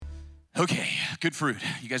Okay, good fruit.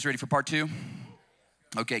 You guys ready for part two?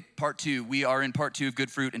 Okay, part two. We are in part two of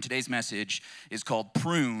good fruit, and today's message is called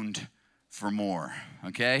Pruned for More,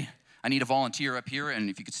 okay? I need a volunteer up here, and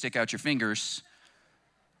if you could stick out your fingers.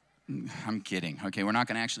 I'm kidding. Okay, we're not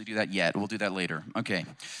gonna actually do that yet. We'll do that later. Okay.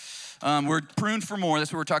 We're pruned for more.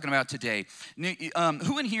 That's what we're talking about today.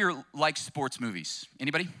 Who in here likes sports movies?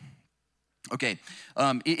 Anybody? Okay,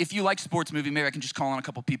 if you like sports movie, maybe I can just call on a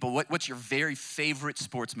couple people. What's your very favorite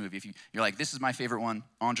sports movie? If you're like, this is my favorite one.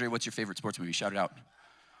 Andre, what's your favorite sports movie? Shout it out.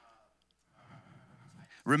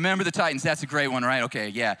 Remember the Titans. That's a great one, right? Okay,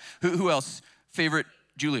 yeah. Who else? Favorite?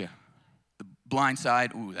 Julia. The Blind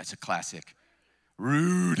Side. Ooh, that's a classic.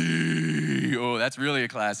 Rudy. Oh, that's really a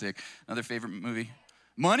classic. Another favorite movie?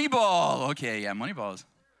 Moneyball. Okay, yeah, Moneyball.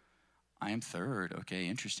 I Am Third. Okay,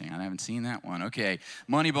 interesting. I haven't seen that one. Okay,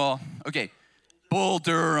 Moneyball. Okay, Bull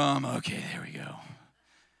Durham. Okay, there we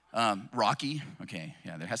go. Rocky. Okay,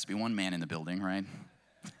 yeah, there has to be one man in the building, right?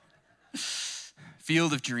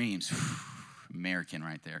 Field of Dreams. American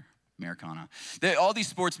right there. Americana. All these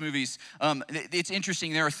sports movies, it's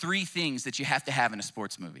interesting. There are three things that you have to have in a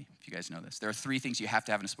sports movie, if you guys know this. There are three things you have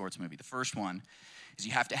to have in a sports movie. The first one is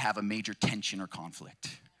you have to have a major tension or conflict.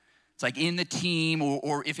 It's like in the team,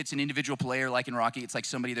 or if it's an individual player like in Rocky, it's like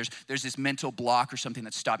somebody, there's this mental block or something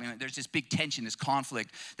that's stopping them. There's this big tension, this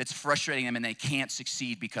conflict that's frustrating them and they can't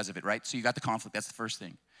succeed because of it, right? So you got the conflict, that's the first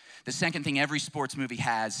thing. The second thing every sports movie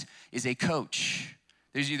has is a coach.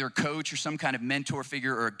 There's either a coach or some kind of mentor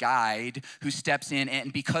figure or a guide who steps in,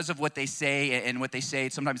 and because of what they say and what they say,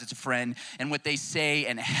 sometimes it's a friend, and what they say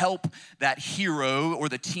and help that hero or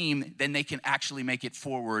the team, then they can actually make it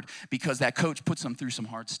forward because that coach puts them through some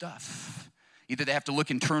hard stuff. Either they have to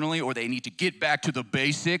look internally or they need to get back to the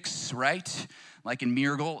basics, right? Like in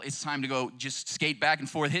Miracle, it's time to go just skate back and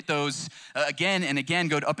forth, hit those again and again,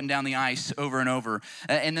 go up and down the ice over and over.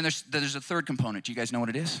 And then there's a third component. Do you guys know what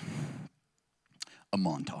it is? A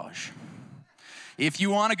montage. If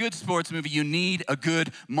you want a good sports movie, you need a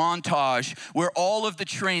good montage where all of the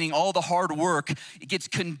training, all the hard work, it gets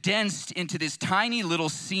condensed into this tiny little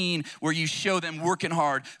scene where you show them working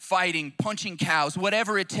hard, fighting, punching cows,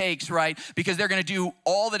 whatever it takes, right? Because they're gonna do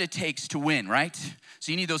all that it takes to win, right?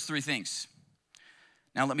 So you need those three things.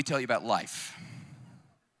 Now let me tell you about life.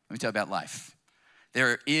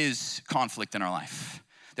 There is conflict in our life.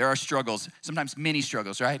 There are struggles, sometimes many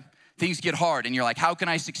struggles, right? Things get hard and you're like, how can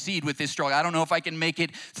I succeed with this struggle? I don't know if I can make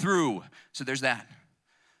it through. So there's that.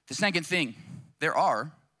 The second thing, there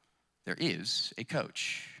is a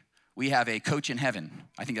coach. We have a coach in heaven.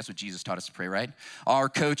 I think that's what Jesus taught us to pray, right? Our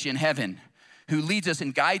coach in heaven who leads us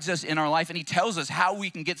and guides us in our life, and he tells us how we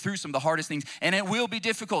can get through some of the hardest things. And it will be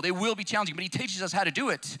difficult, it will be challenging, but he teaches us how to do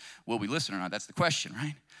it. Will we listen or not? That's the question,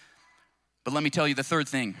 right? But let me tell you the third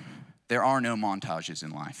thing. There are no montages in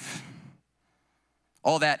life.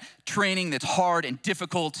 All that training that's hard and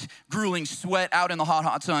difficult, grueling sweat out in the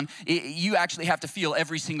hot sun, you actually have to feel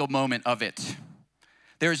every single moment of it.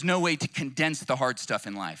 There is no way to condense the hard stuff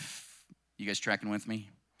in life. You guys tracking with me?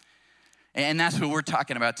 And that's what we're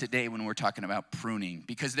talking about today when we're talking about pruning,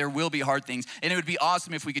 because there will be hard things, and it would be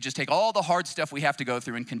awesome if we could just take all the hard stuff we have to go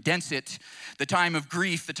through and condense it, the time of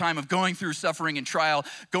grief, the time of going through suffering and trial,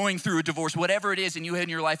 going through a divorce, whatever it is, and you had in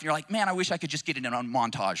your life, and you're like, man, I wish I could just get it in a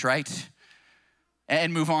montage, right?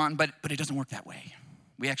 And move on, but it doesn't work that way.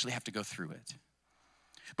 We actually have to go through it.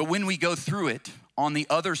 But when we go through it, on the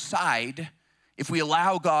other side, if we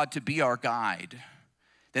allow God to be our guide,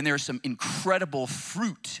 then there's some incredible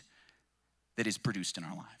fruit that is produced in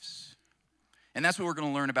our lives. And that's what we're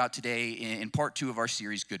gonna learn about today in part two of our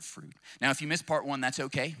series, Good Fruit. Now, if you missed part one, that's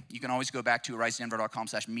okay. You can always go back to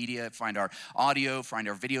arisedenver.com/media, find our audio, find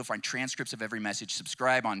our video, find transcripts of every message,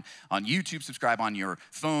 subscribe on YouTube, subscribe on your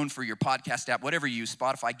phone for your podcast app, whatever you use,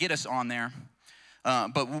 Spotify, get us on there.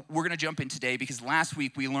 But we're gonna jump in today because last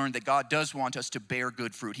week we learned that God does want us to bear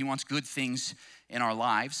good fruit. He wants good things in our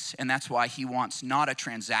lives, and that's why he wants not a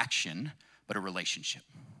transaction, but a relationship.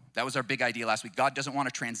 That was our big idea last week. God doesn't want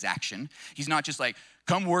a transaction. He's not just like,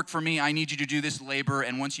 come work for me, I need you to do this labor,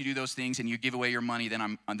 and once you do those things and you give away your money, then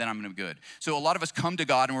I'm gonna be good. So a lot of us come to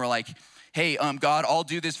God and we're like, hey, God, I'll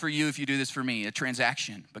do this for you if you do this for me, a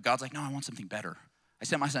transaction. But God's like, no, I want something better. I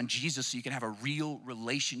sent my son Jesus so you can have a real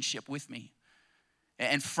relationship with me.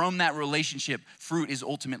 And from that relationship, fruit is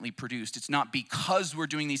ultimately produced. It's not because we're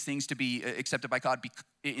doing these things to be accepted by God.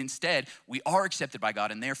 Instead, we are accepted by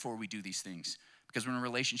God, and therefore we do these things because we're in a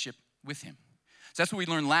relationship with him. So that's what we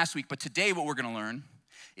learned last week. But today what we're gonna learn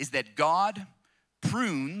is that God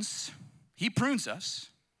prunes, he prunes us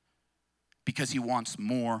because he wants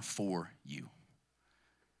more for you.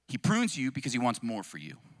 He prunes you because he wants more for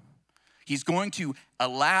you. He's going to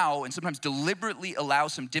allow, and sometimes deliberately allow,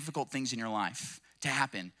 some difficult things in your life to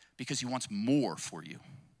happen because he wants more for you.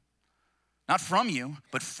 Not from you,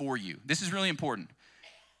 but for you. This is really important.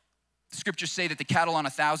 The scriptures say that the cattle on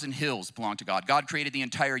 1,000 hills belong to God. God created the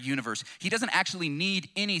entire universe. He doesn't actually need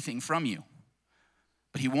anything from you,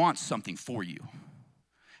 but he wants something for you.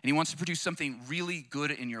 And he wants to produce something really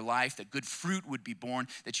good in your life, that good fruit would be born,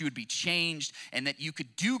 that you would be changed, and that you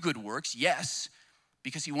could do good works, yes,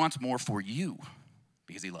 because he wants more for you,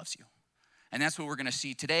 because he loves you. And that's what we're gonna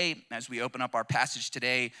see today as we open up our passage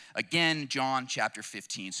today. Again, John chapter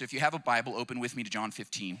 15. So if you have a Bible, open with me to John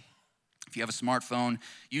 15. If you have a smartphone,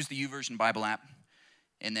 use the YouVersion Bible app,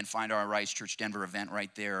 and then find our Rise Church Denver event right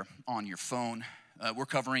there on your phone. We're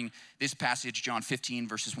covering this passage, John 15,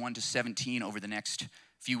 verses 1 to 17, over the next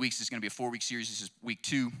few weeks. It's gonna be a 4-week series. This is week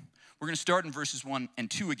 2. We're gonna start in verses 1 and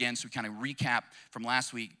 2 again, so we kind of recap from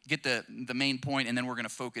last week, get the main point, and then we're gonna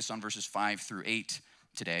focus on verses 5 through 8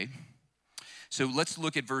 today. So let's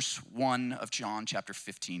look at verse 1 of John chapter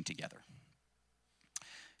 15 together.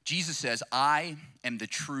 Jesus says, I am the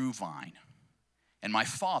true vine, and my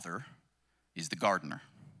Father is the gardener.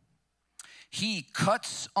 He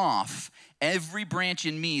cuts off every branch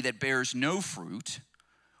in me that bears no fruit,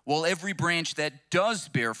 while every branch that does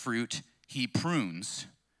bear fruit, he prunes,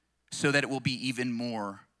 so that it will be even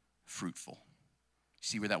more fruitful.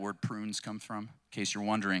 See where that word prunes comes from? In case you're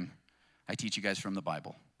wondering, I teach you guys from the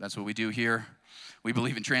Bible. That's what we do here. We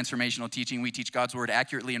believe in transformational teaching. We teach God's word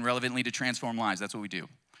accurately and relevantly to transform lives. That's what we do.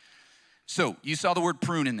 So you saw the word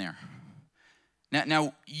prune in there.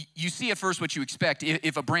 Now, you see at first what you expect.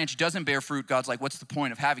 If a branch doesn't bear fruit, God's like, what's the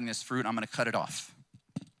point of having this fruit? I'm gonna cut it off.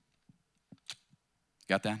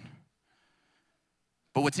 Got that?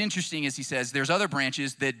 But what's interesting is he says there's other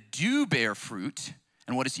branches that do bear fruit,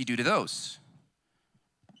 and what does he do to those?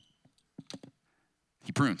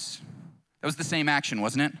 He prunes. That was the same action,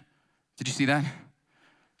 wasn't it? Did you see that?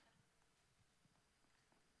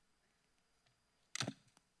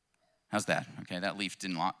 How's that? Okay, that leaf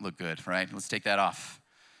didn't look good, right? Let's take that off.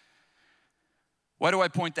 Why do I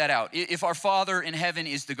point that out? If our Father in heaven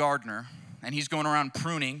is the gardener, and he's going around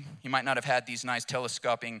pruning, he might not have had these nice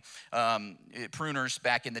telescoping pruners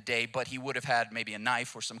back in the day, but he would have had maybe a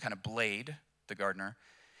knife or some kind of blade, the gardener,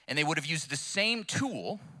 and they would have used the same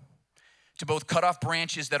tool to both cut off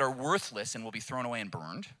branches that are worthless and will be thrown away and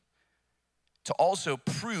burned, to also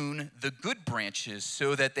prune the good branches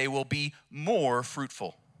so that they will be more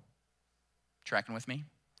fruitful. Tracking with me?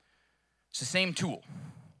 It's the same tool.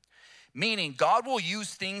 Meaning God will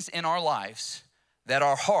use things in our lives that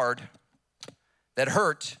are hard, that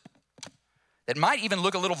hurt, that might even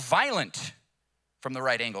look a little violent from the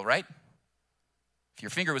right angle, right? If your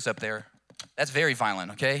finger was up there, that's very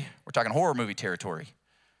violent, okay? We're talking horror movie territory.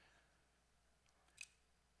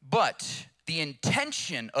 But the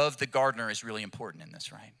intention of the gardener is really important in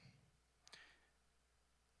this, right?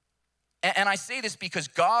 And I say this because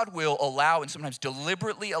God will allow and sometimes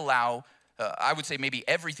deliberately allow, I would say maybe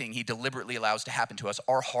everything he deliberately allows to happen to us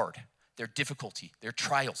are hard. They're difficulty, they're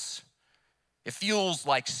trials. It feels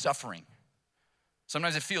like suffering.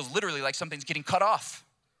 Sometimes it feels literally like something's getting cut off.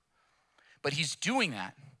 But he's doing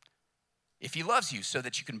that if he loves you so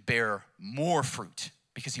that you can bear more fruit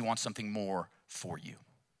because he wants something more for you.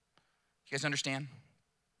 You guys understand?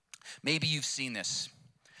 Maybe you've seen this.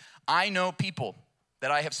 I know people that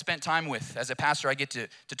I have spent time with. As a pastor, I get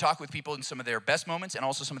to talk with people in some of their best moments and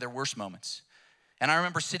also some of their worst moments. And I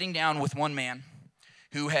remember sitting down with one man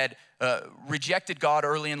who had rejected God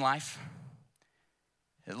early in life,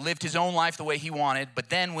 lived his own life the way he wanted, but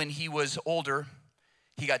then when he was older,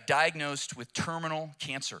 he got diagnosed with terminal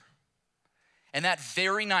cancer. And that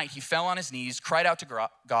very night, he fell on his knees, cried out to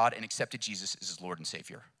God, and accepted Jesus as his Lord and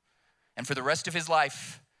Savior. And for the rest of his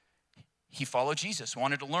life, he followed Jesus,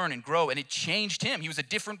 wanted to learn and grow, and it changed him. He was a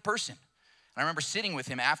different person. And I remember sitting with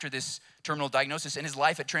him after this terminal diagnosis, and his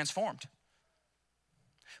life had transformed.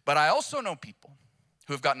 But I also know people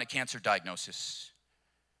who have gotten a cancer diagnosis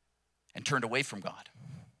and turned away from God,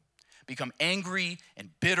 become angry and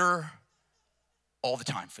bitter all the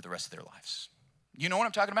time for the rest of their lives. You know what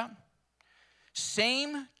I'm talking about?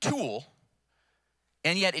 Same tool,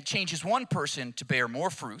 and yet it changes one person to bear more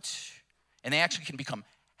fruit, and they actually can become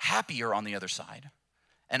happier on the other side,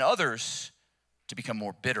 and others to become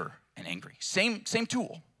more bitter and angry. Same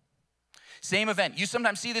tool, same event. You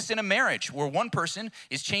sometimes see this in a marriage where one person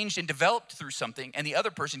is changed and developed through something, and the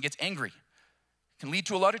other person gets angry. It can lead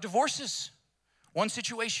to a lot of divorces. One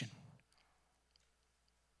situation.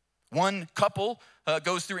 One couple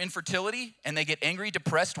goes through infertility and they get angry,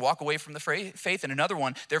 depressed, walk away from the faith. And another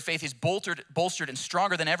one, their faith is bolstered and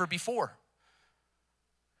stronger than ever before.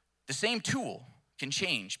 The same tool can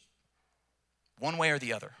change one way or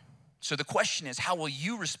the other. So the question is, how will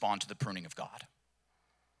you respond to the pruning of God?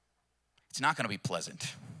 It's not going to be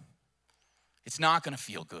pleasant. It's not going to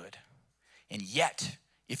feel good. And yet,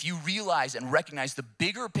 if you realize and recognize the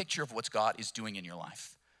bigger picture of what God is doing in your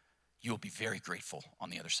life, you will be very grateful on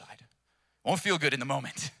the other side. It won't feel good in the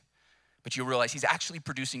moment, but you'll realize he's actually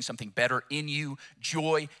producing something better in you: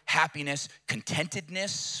 joy, happiness,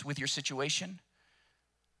 contentedness with your situation,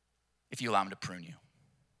 if you allow him to prune you.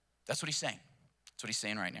 That's what he's saying. That's what he's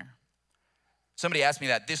saying right now. Somebody asked me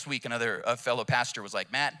that this week. A fellow pastor was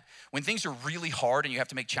like, Matt, when things are really hard and you have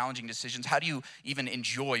to make challenging decisions, how do you even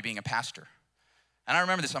enjoy being a pastor? And I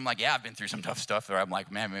remember this. I'm like, yeah, I've been through some tough stuff where I'm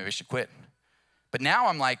like, man, maybe I should quit. But now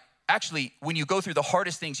I'm like, actually, when you go through the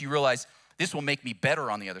hardest things, you realize this will make me better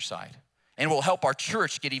on the other side. And will help our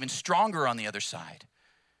church get even stronger on the other side.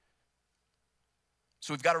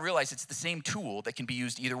 So we've got to realize it's the same tool that can be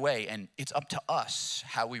used either way, and it's up to us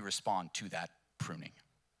how we respond to that pruning.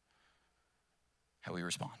 How we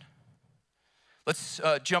respond. Let's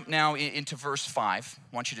jump now into verse 5.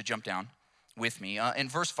 I want you to jump down with me. In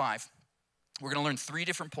verse 5, we're going to learn 3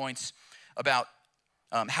 different points about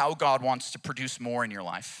how God wants to produce more in your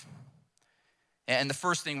life. And the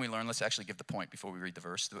first thing we learn, let's actually give the point before we read the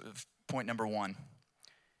verse. Point number 1,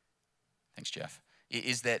 thanks, Jeff,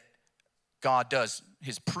 is that God does,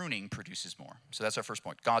 his pruning produces more. So that's our first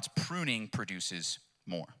point. God's pruning produces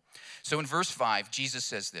more. So in verse 5, Jesus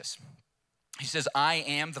says this. He says, I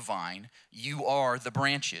am the vine, you are the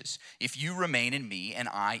branches. If you remain in me and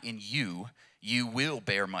I in you, you will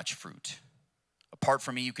bear much fruit. Apart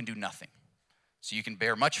from me, you can do nothing. So you can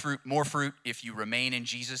bear much fruit, more fruit, if you remain in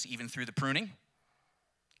Jesus, even through the pruning.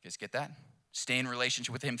 You guys get that? Stay in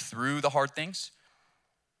relationship with him through the hard things.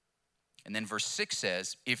 And then verse 6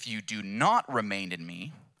 says, if you do not remain in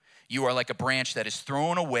me, you are like a branch that is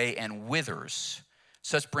thrown away and withers.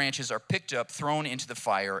 Such branches are picked up, thrown into the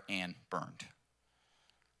fire, and burned.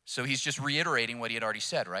 So he's just reiterating what he had already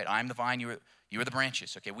said, right? I'm the vine, you are the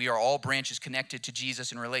branches. Okay, we are all branches connected to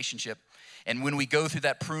Jesus in relationship. And when we go through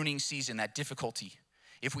that pruning season, that difficulty,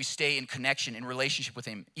 if we stay in connection, in relationship with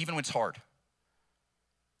him, even when it's hard,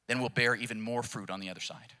 then we'll bear even more fruit on the other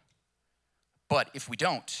side. But if we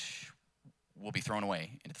don't, we'll be thrown away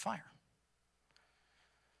into the fire.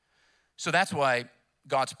 So that's why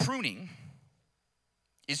God's pruning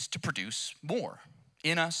is to produce more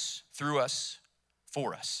in us, through us,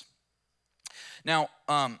 for us. Now,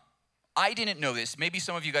 I didn't know this. Maybe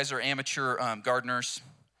some of you guys are amateur gardeners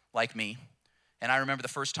like me. And I remember the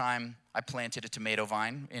first time I planted a tomato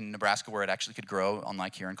vine in Nebraska where it actually could grow,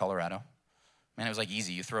 unlike here in Colorado. Man, it was like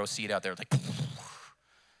easy. You throw a seed out there, like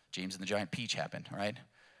James and the Giant Peach happened, right?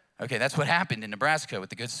 Okay, that's what happened in Nebraska with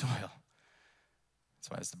the good soil. That's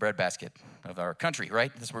why it's the breadbasket of our country,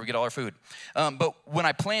 right? That's where we get all our food. But when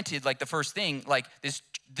I planted, like the first thing, like this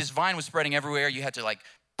vine was spreading everywhere. You had to like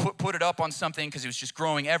put it up on something because it was just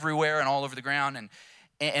growing everywhere and all over the ground. And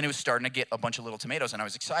it was starting to get a bunch of little tomatoes. And I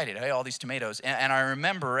was excited. Hey, all these tomatoes. And I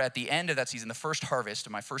remember at the end of that season, the first harvest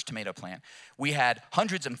of my first tomato plant, we had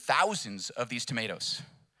hundreds and thousands of these tomatoes.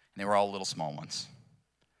 And they were all little small ones.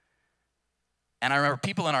 And I remember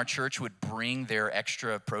people in our church would bring their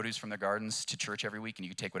extra produce from their gardens to church every week, and you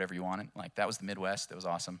could take whatever you wanted. Like, that was the Midwest. That was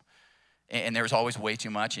awesome. And there was always way too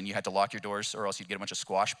much, and you had to lock your doors, or else you'd get a bunch of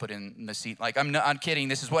squash put in the seat. Like, I'm kidding.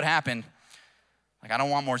 This is what happened. Like, I don't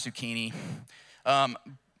want more zucchini.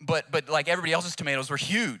 But like, everybody else's tomatoes were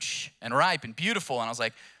huge and ripe and beautiful. And I was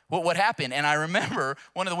like, well, what happened? And I remember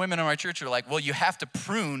one of the women in my church were like, well, you have to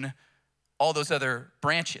prune all those other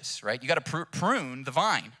branches, right? You got to prune the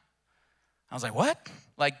vine. I was like, what?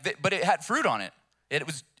 But it had fruit on it. It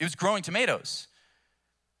was growing tomatoes.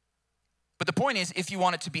 But the point is, if you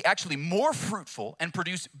want it to be actually more fruitful and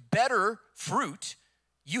produce better fruit,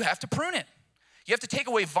 you have to prune it. You have to take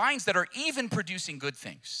away vines that are even producing good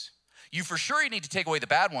things. You for sure need to take away the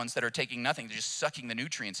bad ones that are taking nothing. They're just sucking the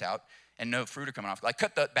nutrients out and no fruit are coming off. Like,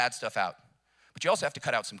 cut the bad stuff out. But you also have to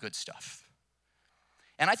cut out some good stuff.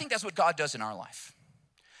 And I think that's what God does in our life.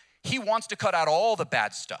 He wants to cut out all the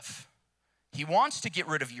bad stuff. He wants to get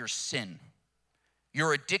rid of your sin,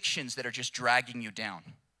 your addictions that are just dragging you down.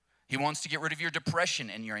 He wants to get rid of your depression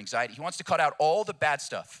and your anxiety. He wants to cut out all the bad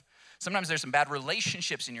stuff. Sometimes there's some bad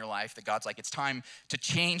relationships in your life that God's like, it's time to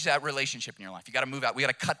change that relationship in your life. You got to move out. We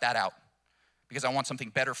got to cut that out because I want something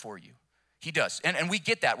better for you. He does. And we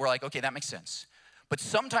get that. We're like, okay, that makes sense. But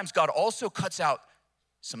sometimes God also cuts out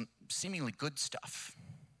some seemingly good stuff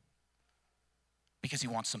because he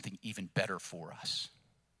wants something even better for us.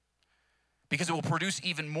 Because it will produce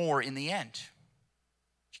even more in the end.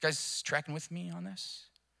 You guys tracking with me on this?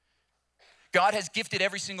 God has gifted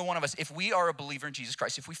every single one of us. If we are a believer in Jesus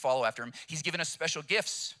Christ, if we follow after him, he's given us special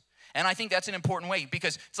gifts. And I think that's an important way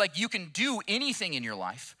because it's like you can do anything in your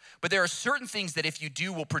life, but there are certain things that if you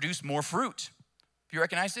do will produce more fruit. Do you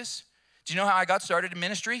recognize this? Do you know how I got started in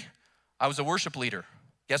ministry? I was a worship leader.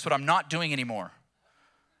 Guess what I'm not doing anymore?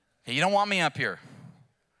 Hey, you don't want me up here.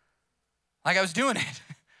 Like I was doing it.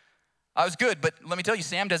 I was good, but let me tell you,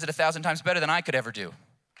 Sam does it 1,000 times better than I could ever do.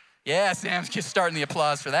 Yeah, Sam's just starting the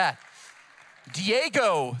applause for that.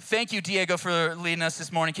 Diego, thank you, Diego, for leading us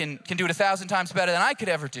this morning, can do it 1,000 times better than I could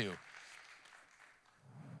ever do.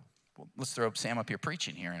 Well, let's throw Sam up here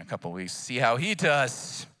preaching here in a couple of weeks, see how he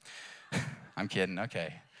does. I'm kidding,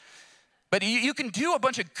 okay. But you can do a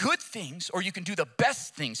bunch of good things or you can do the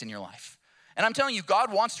best things in your life. And I'm telling you,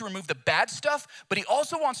 God wants to remove the bad stuff, but he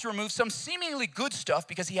also wants to remove some seemingly good stuff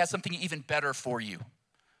because he has something even better for you.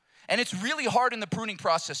 And it's really hard in the pruning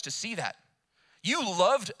process to see that. You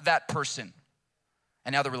loved that person,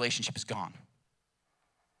 and now the relationship is gone.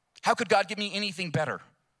 How could God give me anything better?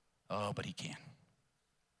 Oh, but he can.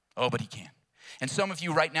 Oh, but he can. And some of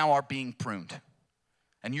you right now are being pruned,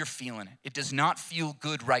 and you're feeling it. It does not feel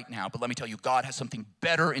good right now, but let me tell you, God has something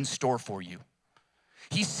better in store for you.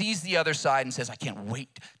 He sees the other side and says, I can't wait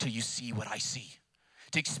till you see what I see,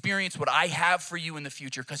 to experience what I have for you in the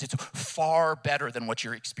future because it's far better than what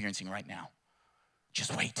you're experiencing right now.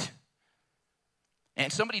 Just wait.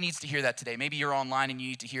 And somebody needs to hear that today. Maybe you're online and you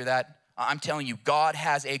need to hear that. I'm telling you, God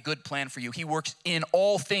has a good plan for you. He works in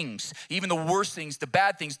all things, even the worst things, the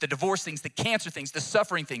bad things, the divorce things, the cancer things, the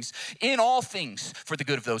suffering things, in all things for the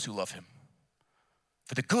good of those who love him.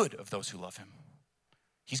 For the good of those who love him.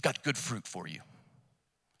 He's got good fruit for you.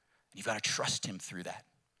 You've got to trust him through that.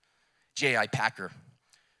 J.I. Packer,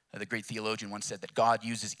 the great theologian, once said that God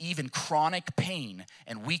uses even chronic pain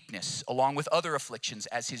and weakness along with other afflictions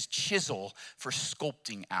as his chisel for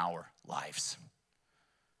sculpting our lives.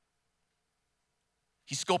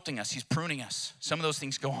 He's sculpting us. He's pruning us. Some of those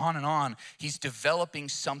things go on and on. He's developing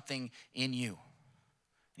something in you.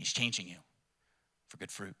 He's changing you for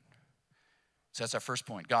good fruit. So that's our first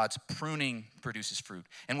point. God's pruning produces fruit.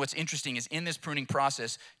 And what's interesting is in this pruning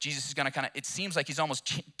process, Jesus is going to it seems like he's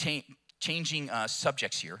almost changing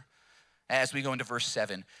subjects here as we go into verse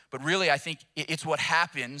 7. But really, I think it's what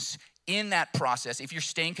happens in that process. If you're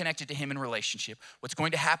staying connected to him in relationship, what's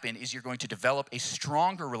going to happen is you're going to develop a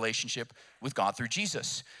stronger relationship with God through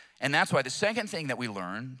Jesus. And that's why the second thing that we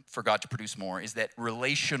learn for God to produce more is that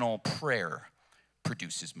relational prayer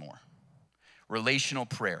produces more. Relational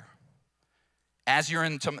prayer. As you're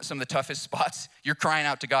in some of the toughest spots, you're crying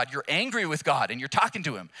out to God. You're angry with God and you're talking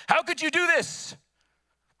to him. How could you do this?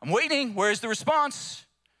 I'm waiting. Where's the response?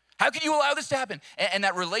 How could you allow this to happen? And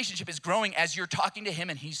that relationship is growing as you're talking to him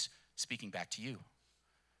and he's speaking back to you.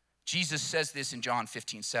 Jesus says this in John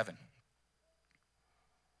 15:7.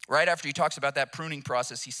 Right after he talks about that pruning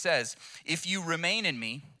process, he says, if you remain in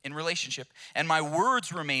me, in relationship, and my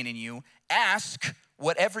words remain in you, ask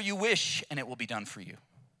whatever you wish and it will be done for you.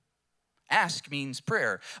 Ask means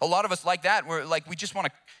prayer. A lot of us like that. We just want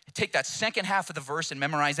to take that second half of the verse and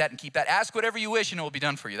memorize that and keep that. Ask whatever you wish and it will be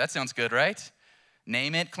done for you. That sounds good, right?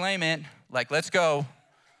 Name it, claim it. Let's go.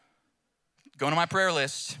 Go to my prayer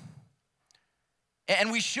list.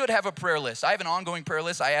 And we should have a prayer list. I have an ongoing prayer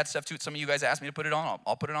list. I add stuff to it. Some of you guys asked me to put it on.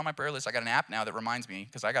 I'll put it on my prayer list. I got an app now that reminds me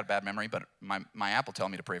because I got a bad memory, but my app will tell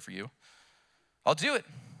me to pray for you. I'll do it.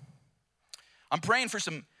 I'm praying for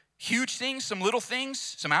some huge things, some little things,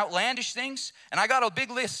 some outlandish things, and I got a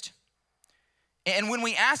big list. And when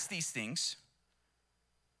we ask these things,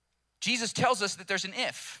 Jesus tells us that there's an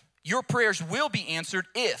if. Your prayers will be answered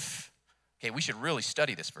if. Okay, we should really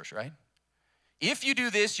study this verse, right? If you do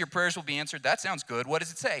this, your prayers will be answered. That sounds good. What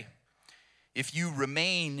does it say? If you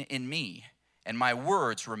remain in me and my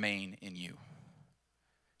words remain in you.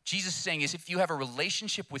 Jesus is saying is if you have a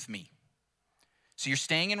relationship with me, so you're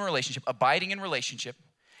staying in a relationship, abiding in relationship,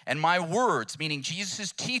 and my words, meaning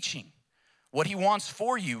Jesus' teaching, what he wants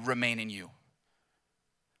for you, remain in you.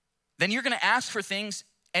 Then you're going to ask for things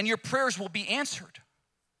and your prayers will be answered.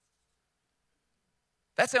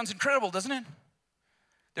 That sounds incredible, doesn't it?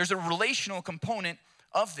 There's a relational component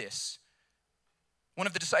of this. One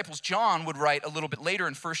of the disciples, John, would write a little bit later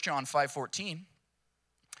in 1 John 5:14.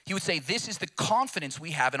 He would say, this is the confidence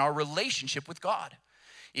we have in our relationship with God.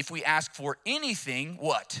 If we ask for anything,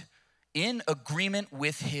 what? In agreement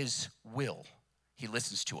with his will, he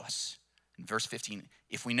listens to us. In verse 15,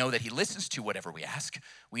 if we know that he listens to whatever we ask,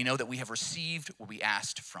 we know that we have received what we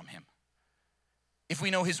asked from him. If we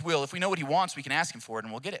know his will, if we know what he wants, we can ask him for it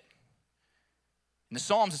and we'll get it. In the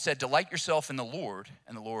Psalms, it said, delight yourself in the Lord,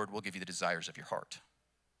 and the Lord will give you the desires of your heart.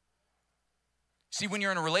 See, when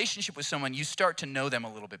you're in a relationship with someone, you start to know them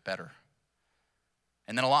a little bit better,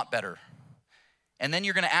 and then a lot better. And then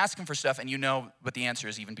you're gonna ask them for stuff, and you know what the answer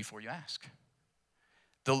is even before you ask.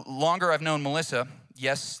 The longer I've known Melissa,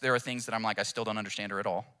 yes, there are things that I'm like, I still don't understand her at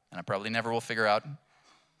all, and I probably never will figure out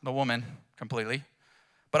the woman completely,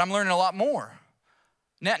 but I'm learning a lot more.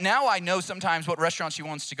 Now I know sometimes what restaurant she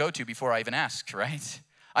wants to go to before I even ask, right?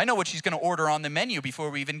 I know what she's gonna order on the menu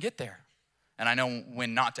before we even get there. And I know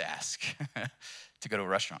when not to ask to go to a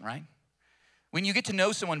restaurant, right? When you get to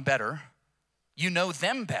know someone better, you know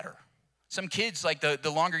them better. Some kids, like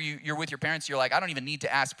the longer you're with your parents, you're like, I don't even need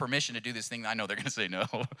to ask permission to do this thing. I know they're gonna say no.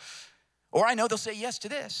 Or I know they'll say yes to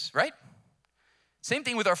this, right? Same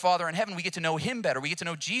thing with our Father in heaven. We get to know him better. We get to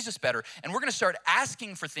know Jesus better. And we're gonna start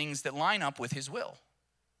asking for things that line up with his will.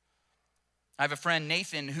 I have a friend,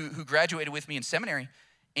 Nathan, who graduated with me in seminary.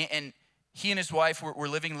 And he and his wife were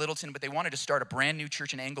living in Littleton, but they wanted to start a brand new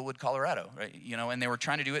church in Englewood, Colorado, right? And they were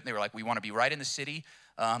trying to do it. And they were like, we want to be right in the city,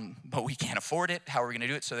 but we can't afford it. How are we gonna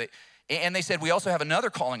do it? And they said, we also have another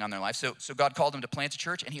calling on their life. So God called them to plant a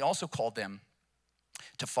church, and he also called them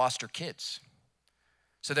to foster kids.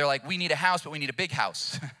 So they're like, we need a house, but we need a big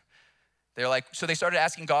house. They're like, so they started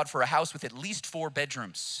asking God for a house with at least 4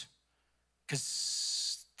 bedrooms,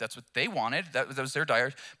 because that's what they wanted. That was their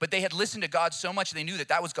desire. But they had listened to God so much, they knew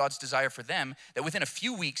that was God's desire for them, that within a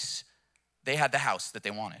few weeks, they had the house that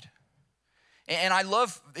they wanted. And I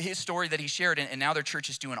love his story that he shared, and now their church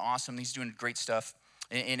is doing awesome. He's doing great stuff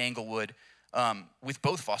in Englewood with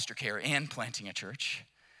both foster care and planting a church.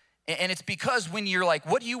 And it's because when you're like,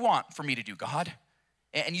 what do you want for me to do, God?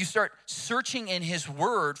 And you start searching in his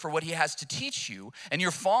word for what he has to teach you, and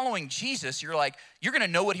you're following Jesus, you're like, you're gonna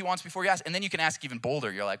know what he wants before you ask, and then you can ask even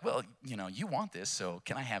bolder. You're like, well, you want this, so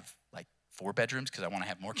can I have like 4 bedrooms? Because I wanna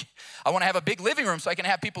have more. I wanna have a big living room so I can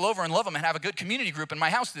have people over and love them and have a good community group in my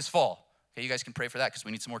house this fall. Okay, you guys can pray for that because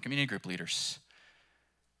we need some more community group leaders.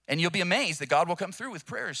 And you'll be amazed that God will come through with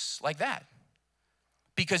prayers like that,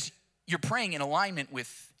 because you're praying in alignment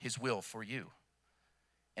with his will for you.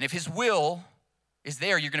 And if his will is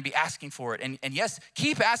there, you're gonna be asking for it. And yes,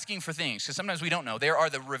 keep asking for things, because sometimes we don't know.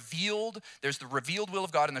 There's the revealed will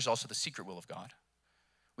of God, and there's also the secret will of God.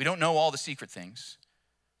 We don't know all the secret things,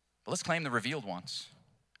 but let's claim the revealed ones.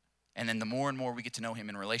 And then the more and more we get to know him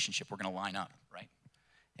in relationship, we're gonna line up, right?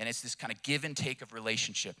 And it's this kind of give and take of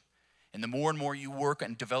relationship. And the more and more you work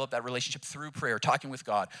and develop that relationship through prayer, talking with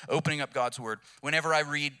God, opening up God's word. Whenever I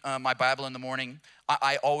read my Bible in the morning,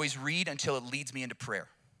 I always read until it leads me into prayer.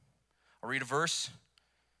 I'll read a verse.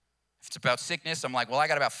 If it's about sickness, I'm like, well, I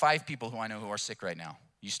got about 5 people who I know who are sick right now.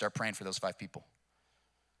 You start praying for those 5 people.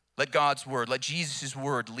 Let God's word, let Jesus'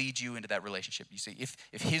 word lead you into that relationship. You see,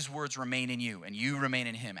 if his words remain in you and you remain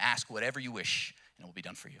in him, ask whatever you wish and it will be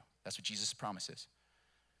done for you. That's what Jesus' promise is.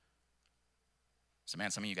 So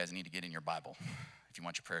man, some of you guys need to get in your Bible if you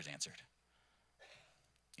want your prayers answered.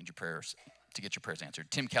 Get your prayers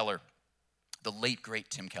answered. Tim Keller, the late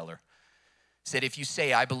great Tim Keller, said, if you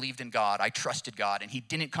say, I believed in God, I trusted God, and he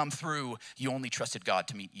didn't come through, you only trusted God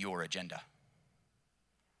to meet your agenda.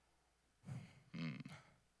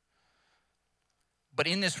 But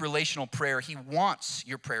in this relational prayer, he wants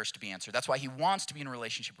your prayers to be answered. That's why he wants to be in a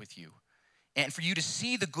relationship with you. And for you to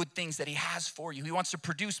see the good things that he has for you. He wants to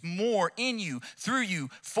produce more in you, through you,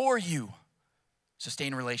 for you. So stay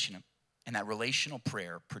in a relationship. And that relational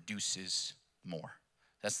prayer produces more.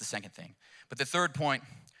 That's the second thing. But the third point,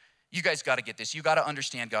 you guys got to get this. You got to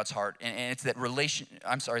understand God's heart. And it's that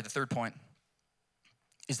the third point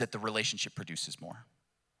is that the relationship produces more.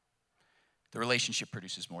 The relationship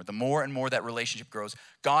produces more. The more and more that relationship grows,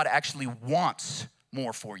 God actually wants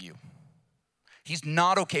more for you. He's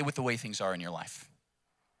not okay with the way things are in your life.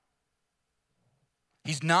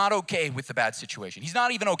 He's not okay with the bad situation. He's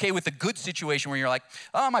not even okay with the good situation where you're like,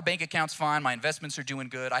 oh, my bank account's fine, my investments are doing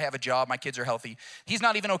good, I have a job, my kids are healthy. He's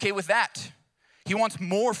not even okay with that. He wants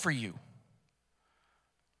more for you.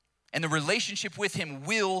 And the relationship with him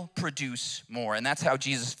will produce more. And that's how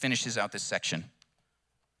Jesus finishes out this section.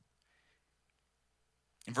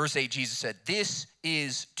 In verse 8, Jesus said, this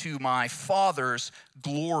is to my Father's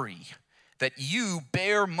glory, that you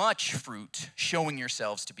bear much fruit, showing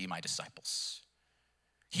yourselves to be my disciples.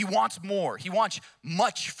 He wants more. He wants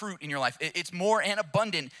much fruit in your life. It's more and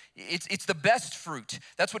abundant. It's the best fruit.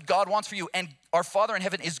 That's what God wants for you. And our Father in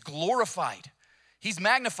heaven is glorified. He's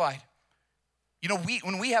magnified.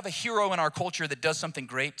 When we have a hero in our culture that does something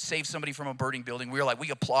great, saves somebody from a burning building, we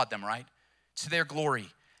applaud them, right? It's their glory.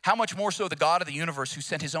 How much more so the God of the universe who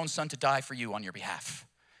sent his own son to die for you on your behalf?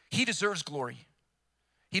 He deserves glory.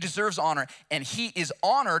 He deserves honor, and he is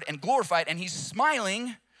honored and glorified, and he's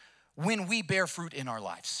smiling when we bear fruit in our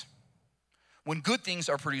lives. when good things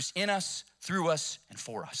are produced in us, through us, and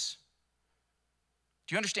for us.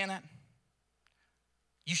 Do you understand that?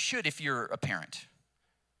 You should if you're a parent.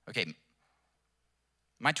 Okay,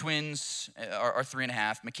 my twins are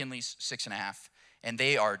 3.5, McKinley's 6.5, and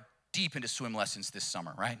they are deep into swim lessons this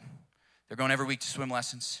summer, right? They're going every week to swim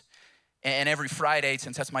lessons. And every Friday,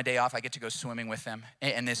 since that's my day off, I get to go swimming with them.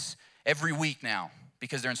 And this every week now,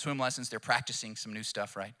 because they're in swim lessons, they're practicing some new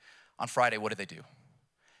stuff, right? On Friday, what do?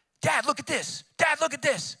 Dad, look at this. Dad, look at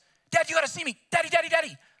this. Dad, you gotta see me. Daddy, daddy,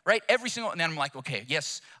 daddy. Right? Every single, and then I'm like, okay,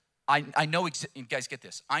 yes, I know, you guys get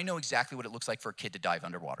this. I know exactly what it looks like for a kid to dive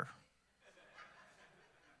underwater.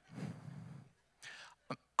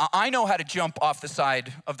 I know how to jump off the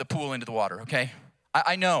side of the pool into the water, okay?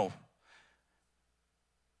 I know.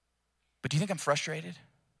 But do you think I'm frustrated?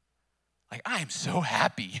 Like, I am so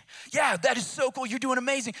happy. Yeah, that is so cool. You're doing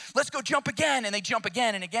amazing. Let's go jump again. And they jump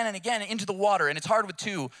again and again and again into the water. And it's hard with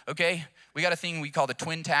two, okay? We got a thing we call the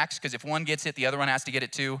twin tax, because if one gets it, the other one has to get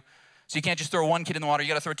it too. So you can't just throw one kid in the water. You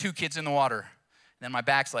got to throw two kids in the water. And then my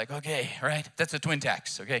back's like, okay, right? That's a twin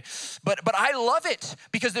tax, okay? But I love it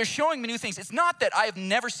because they're showing me new things. It's not that I have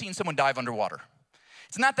never seen someone dive underwater.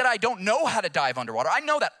 It's not that I don't know how to dive underwater. I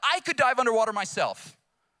know that I could dive underwater myself.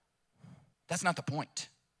 That's not the point.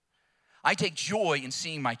 I take joy in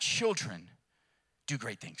seeing my children do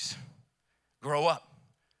great things, grow up,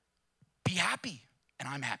 be happy, and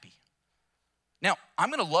I'm happy. Now,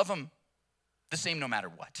 I'm gonna love them the same no matter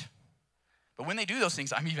what. But when they do those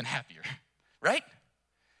things, I'm even happier, right?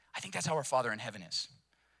 I think that's how our Father in heaven is.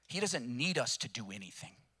 He doesn't need us to do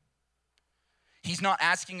anything. He's not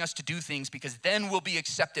asking us to do things because then we'll be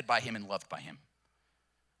accepted by him and loved by him.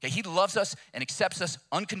 Okay, he loves us and accepts us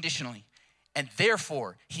unconditionally. And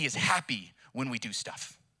therefore, he is happy when we do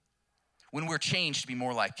stuff. When we're changed to be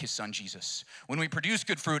more like his son, Jesus. When we produce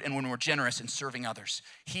good fruit and when we're generous in serving others.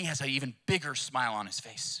 He has an even bigger smile on his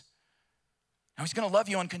face. Now, he's gonna love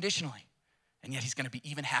you unconditionally. And yet he's gonna be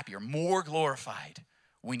even happier, more glorified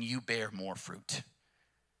when you bear more fruit. And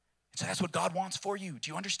so that's what God wants for you.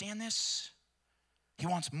 Do you understand this? He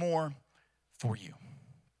wants more for you.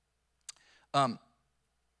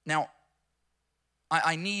 Now,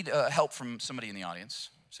 I need help from somebody in the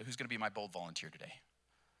audience. So who's gonna be my bold volunteer today?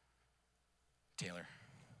 Taylor.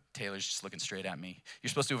 Taylor's just looking straight at me. You're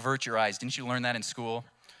supposed to avert your eyes. Didn't you learn that in school?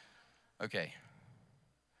 Okay.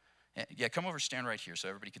 Yeah, come over, stand right here so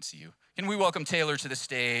everybody can see you. Can we welcome Taylor to the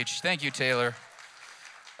stage? Thank you, Taylor.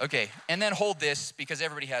 Okay, and then hold this because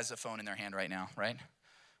everybody has a phone in their hand right now, right?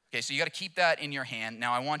 Okay, so you gotta keep that in your hand.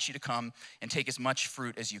 Now I want you to come and take as much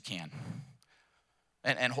fruit as you can.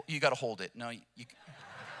 And you gotta hold it. No, you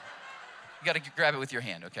gotta grab it with your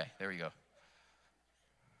hand. Okay, there we go.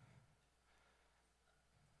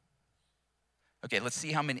 Okay, let's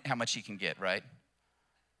see how much he can get, right?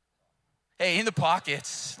 Hey, in the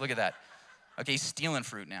pockets. Look at that. Okay, he's stealing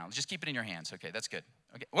fruit now. Just keep it in your hands. Okay, that's good.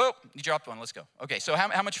 Okay, whoa, you dropped one. Let's go. Okay, so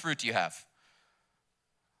how much fruit do you have?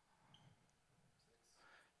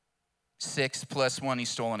 6 plus 1 he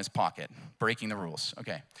stole in his pocket. Breaking the rules.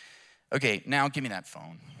 Okay. Okay, now give me that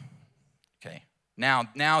phone. Okay,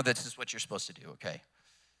 now this is what you're supposed to do, okay?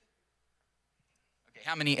 Okay,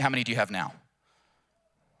 how many do you have now?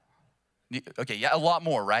 Okay, yeah, a lot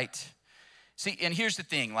more, right? See, and here's the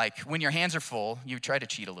thing, like when your hands are full, you try to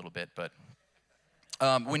cheat a little bit, but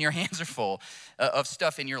when your hands are full of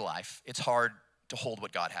stuff in your life, it's hard to hold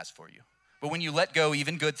what God has for you. But when you let go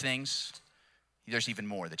even good things, there's even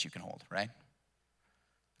more that you can hold, right?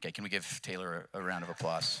 Okay, can we give Taylor a round of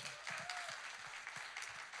applause?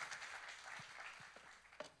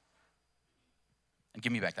 And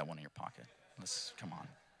give me back that one in your pocket. Come on.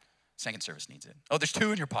 Second service needs it. Oh, there's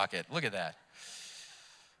 2 in your pocket. Look at that.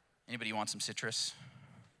 Anybody want some citrus?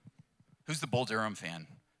 Who's the Bull Durham fan?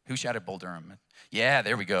 Who shouted Bull Durham? Yeah,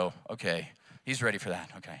 there we go. Okay. He's ready for that.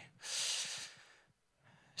 Okay.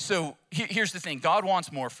 So here's the thing. God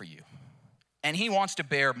wants more for you. And he wants to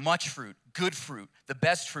bear much fruit, good fruit, the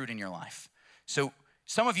best fruit in your life. So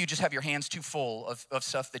some of you just have your hands too full of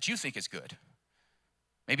stuff that you think is good.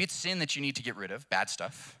 Maybe it's sin that you need to get rid of, bad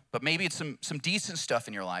stuff. But maybe it's some decent stuff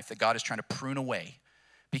in your life that God is trying to prune away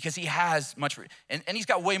because he has much fruit. And he's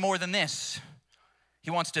got way more than this.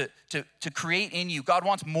 He wants to create in you. God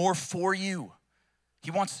wants more for you.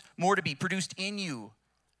 He wants more to be produced in you.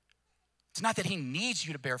 It's not that he needs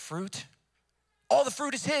you to bear fruit. All the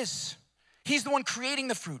fruit is his. He's the one creating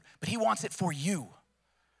the fruit, but he wants it for you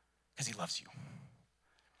because he loves you.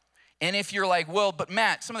 And if you're like, well, but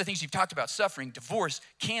Matt, some of the things you've talked about, suffering, divorce,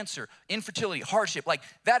 cancer, infertility, hardship, like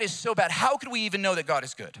that is so bad. How could we even know that God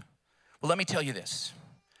is good? Well, let me tell you this.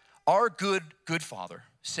 Our good Father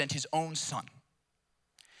sent his own son.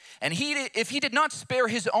 And if he did not spare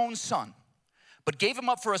his own son, but gave him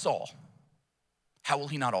up for us all, how will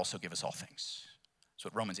he not also give us all things? That's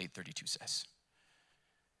what Romans 8:32 says.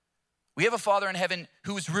 We have a Father in heaven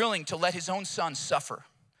who is willing to let his own son suffer,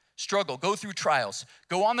 struggle, go through trials,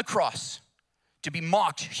 go on the cross, to be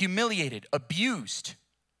mocked, humiliated, abused,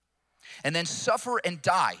 and then suffer and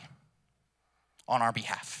die on our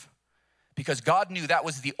behalf. Because God knew that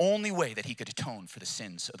was the only way that he could atone for the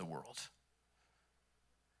sins of the world.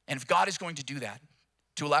 And if God is going to do that,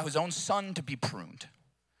 to allow his own son to be pruned,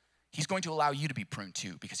 he's going to allow you to be pruned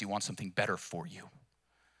too, because he wants something better for you.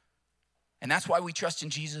 And that's why we trust in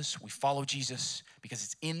Jesus, we follow Jesus, because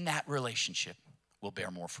it's in that relationship we'll bear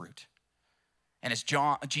more fruit. And as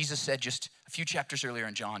Jesus said just a few chapters earlier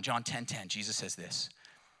in John 10:10, Jesus says this,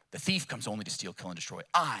 the thief comes only to steal, kill, and destroy.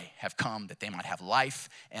 I have come that they might have life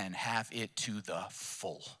and have it to the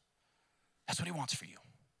full. That's what he wants for you,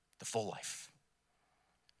 the full life.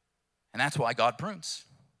 And that's why God prunes,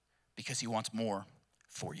 because he wants more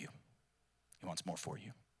for you. He wants more for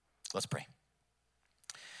you. Let's pray.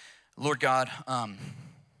 Lord God,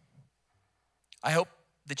 I hope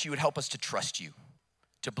that you would help us to trust you,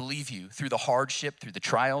 to believe you through the hardship, through the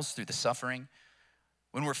trials, through the suffering.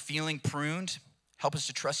 When we're feeling pruned, help us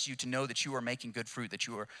to trust you, to know that you are making good fruit, that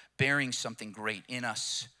you are bearing something great in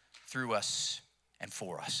us, through us, and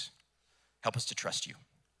for us. Help us to trust you.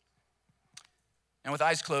 And with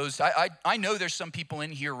eyes closed, I know there's some people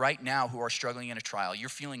in here right now who are struggling in a trial. You're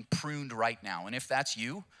feeling pruned right now. And if that's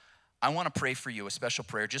you, I want to pray for you, a special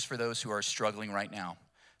prayer just for those who are struggling right now.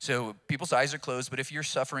 So people's eyes are closed, but if you're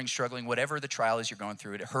suffering, struggling, whatever the trial is you're going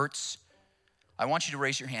through, it hurts, I want you to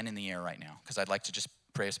raise your hand in the air right now, because I'd like to just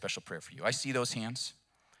pray a special prayer for you. I see those hands.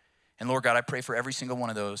 And Lord God, I pray for every single one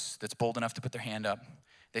of those that's bold enough to put their hand up.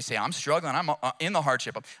 They say, I'm struggling, I'm in the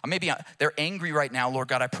hardship. They're angry right now. Lord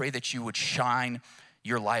God, I pray that you would shine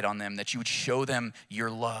your light on them, that you would show them your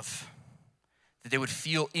love, that they would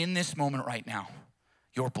feel in this moment right now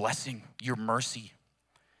your blessing, your mercy,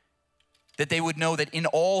 that they would know that in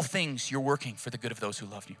all things you're working for the good of those who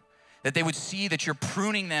love you, that they would see that you're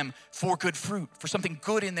pruning them for good fruit, for something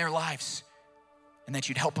good in their lives, and that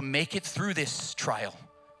you'd help them make it through this trial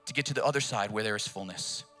to get to the other side where there is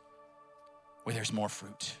fullness, where there's more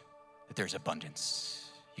fruit, that there's abundance.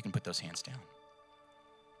 You can put those hands down.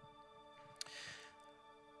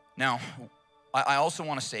 Now, I also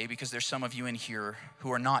want to say, because there's some of you in here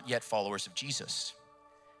who are not yet followers of Jesus,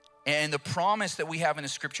 and the promise that we have in the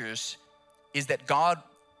scriptures is that God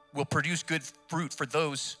will produce good fruit for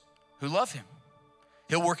those who love him.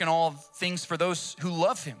 He'll work in all things for those who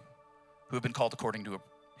love him, who have been called according to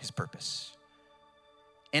his purpose.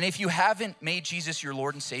 And if you haven't made Jesus your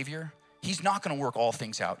Lord and Savior, he's not going to work all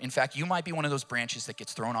things out. In fact, you might be one of those branches that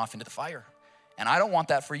gets thrown off into the fire. And I don't want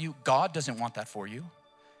that for you. God doesn't want that for you.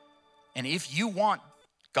 And if you want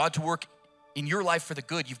God to work in your life for the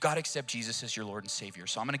good, you've got to accept Jesus as your Lord and Savior.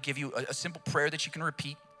 So I'm going to give you a simple prayer that you can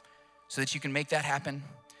repeat so that you can make that happen,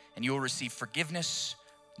 and you will receive forgiveness,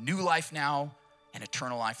 new life now, and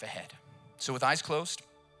eternal life ahead. So with eyes closed,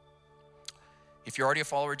 if you're already a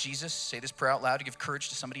follower of Jesus, say this prayer out loud to give courage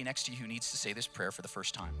to somebody next to you who needs to say this prayer for the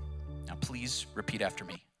first time. Now please repeat after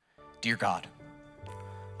me. Dear God,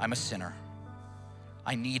 I'm a sinner.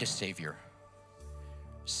 I need a Savior.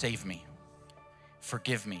 Save me.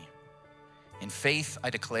 Forgive me. In faith, I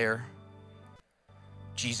declare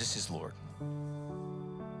Jesus is Lord.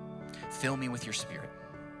 Fill me with your Spirit.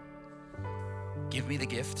 Give me the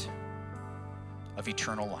gift of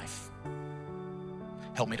eternal life.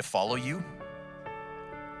 Help me to follow you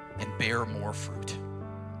and bear more fruit.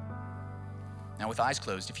 Now, with eyes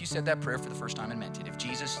closed, if you said that prayer for the first time and meant it, if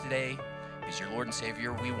Jesus today is your Lord and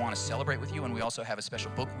Savior, we want to celebrate with you, and we also have a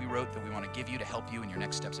special book we wrote that we want to give you to help you in your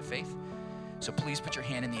next steps of faith. So please put your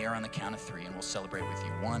hand in the air on the count of 3, and we'll celebrate with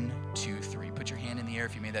you. 1, 2, 3. Put your hand in the air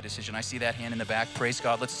if you made that decision. I see that hand in the back. Praise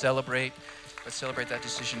God. Let's celebrate. Let's celebrate that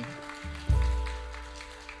decision.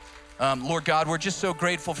 Lord God, we're just so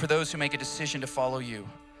grateful for those who make a decision to follow you.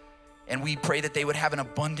 And we pray that they would have an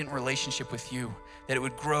abundant relationship with you, that it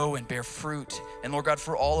would grow and bear fruit. And Lord God,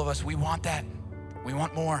 for all of us, we want that. We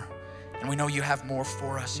want more. And we know you have more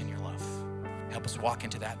for us in your love. Help us walk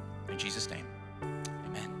into that. In Jesus' name.